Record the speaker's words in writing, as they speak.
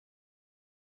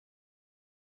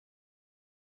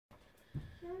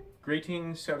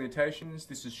Greetings, salutations,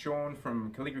 this is Sean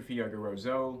from Calligraphy Yoga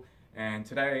Rozelle, and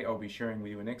today I'll be sharing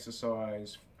with you an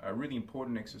exercise, a really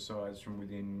important exercise from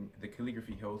within the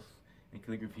calligraphy health and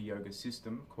calligraphy yoga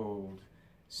system called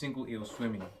single eel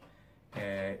swimming.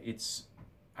 It's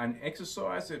an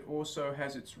exercise that also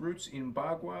has its roots in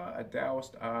Bagua, a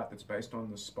Taoist art that's based on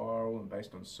the spiral and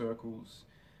based on circles,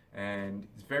 and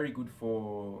it's very good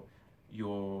for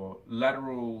your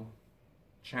lateral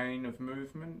chain of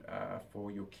movement,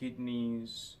 for your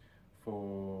kidneys,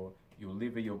 for your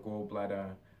liver, your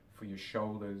gallbladder, for your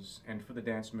shoulders, and for the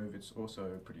dance move it's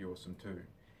also pretty awesome too.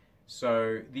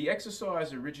 So the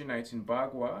exercise originates in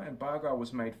Bagua, and Bagua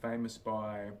was made famous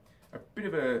by a bit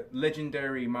of a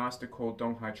legendary master called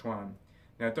Dong Hai Chuan.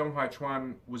 Now Dong Hai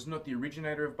Chuan was not the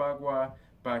originator of Bagua,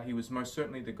 but he was most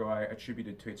certainly the guy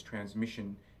attributed to its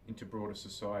transmission into broader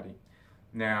society.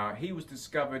 Now, he was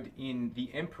discovered in the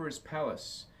Emperor's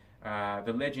palace.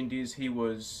 The legend is he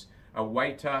was a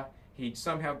waiter. He'd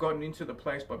somehow gotten into the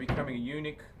place by becoming a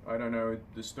eunuch. I don't know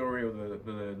the story or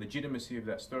the legitimacy of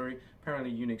that story. Apparently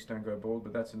eunuchs don't go bald,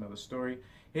 but that's another story.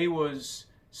 He was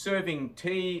serving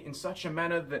tea in such a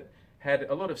manner that had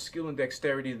a lot of skill and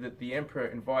dexterity that the emperor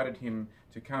invited him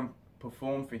to come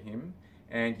perform for him.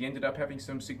 And he ended up having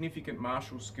some significant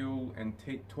martial skill and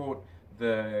taught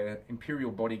the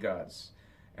imperial bodyguards.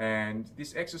 And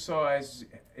this exercise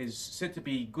is said to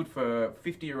be good for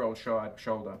 50-year-old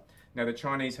shoulder. Now the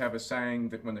Chinese have a saying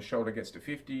that when the shoulder gets to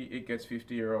 50, it gets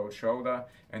 50-year-old shoulder,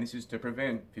 and this is to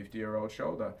prevent 50-year-old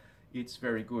shoulder. It's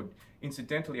very good.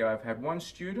 Incidentally, I've had one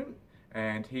student,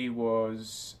 and he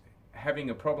was having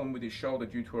a problem with his shoulder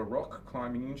due to a rock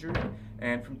climbing injury,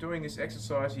 and from doing this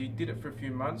exercise, he did it for a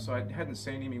few months. I hadn't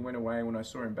seen him, he went away, and when I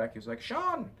saw him back, he was like,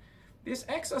 "Sean, this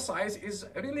exercise is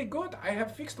really good. I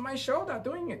have fixed my shoulder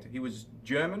doing it." He was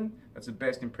German. That's the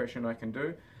best impression I can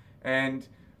do. And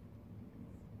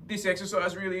this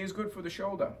exercise really is good for the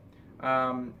shoulder.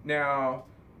 Now,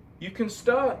 you can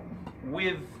start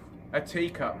with a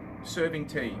teacup, serving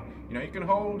tea. You know, you can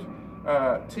hold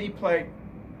a tea plate.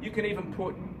 You can even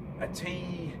put a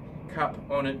tea cup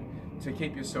on it to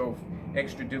keep yourself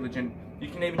extra diligent. You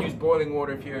can even use boiling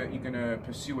water if you're going to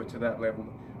pursue it to that level.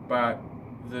 But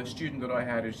the student that I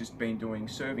had has just been doing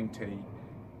serving tea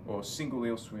or single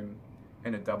eel swim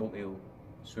and a double eel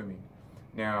swimming.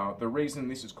 Now, the reason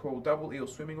this is called double eel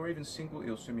swimming or even single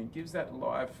eel swimming gives that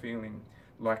live feeling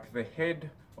like the head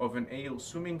of an eel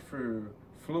swimming through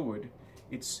fluid.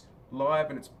 It's live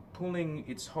and it's pulling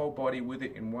its whole body with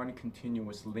it in one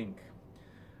continuous link.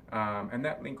 And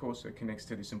that link also connects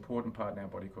to this important part in our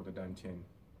body called the tien.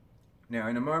 Now,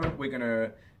 in a moment, we're going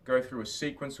to go through a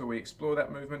sequence where we explore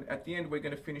that movement. At the end, we're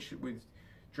going to finish it with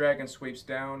dragon sweeps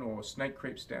down or snake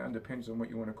creeps down, depends on what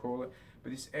you want to call it.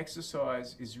 But this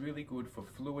exercise is really good for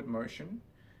fluid motion.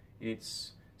 It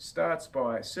starts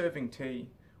by serving tea.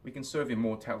 We can serve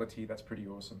immortality, that's pretty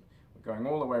awesome. We're going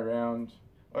all the way around,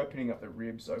 opening up the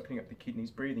ribs, opening up the kidneys,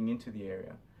 breathing into the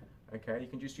area. Okay, you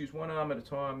can just use one arm at a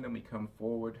time, then we come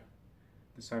forward.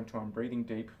 At the same time, breathing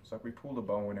deep. It's like we pull the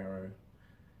bow and arrow.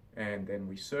 And then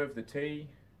we serve the tea,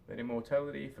 that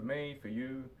immortality for me, for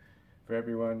you, for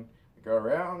everyone. We go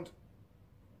around.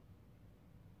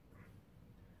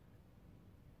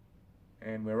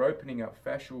 And we're opening up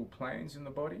fascial planes in the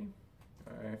body.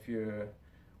 If you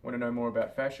want to know more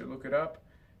about fascia, look it up.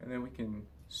 And then we can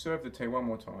serve the tea one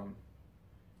more time.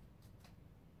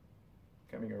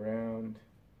 Coming around,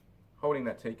 holding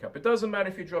that teacup. It doesn't matter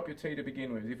if you drop your tea to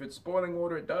begin with. If it's boiling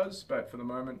water, it does, but for the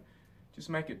moment, just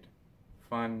make it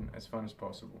fun as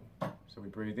possible. So we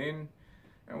breathe in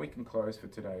and we can close for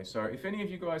today. So if any of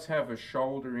you guys have a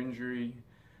shoulder injury,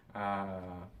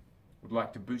 would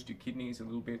like to boost your kidneys a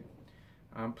little bit,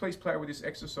 please play with this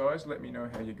exercise. Let me know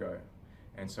how you go.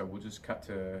 And so we'll just cut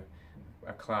to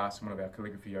a class, one of our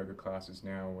calligraphy yoga classes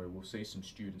now, where we'll see some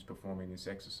students performing this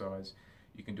exercise.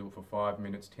 You can do it for 5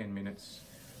 minutes, 10 minutes,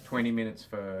 20 minutes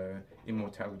for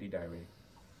Immortality Daily.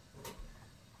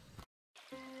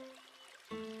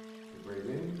 Breathe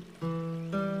in.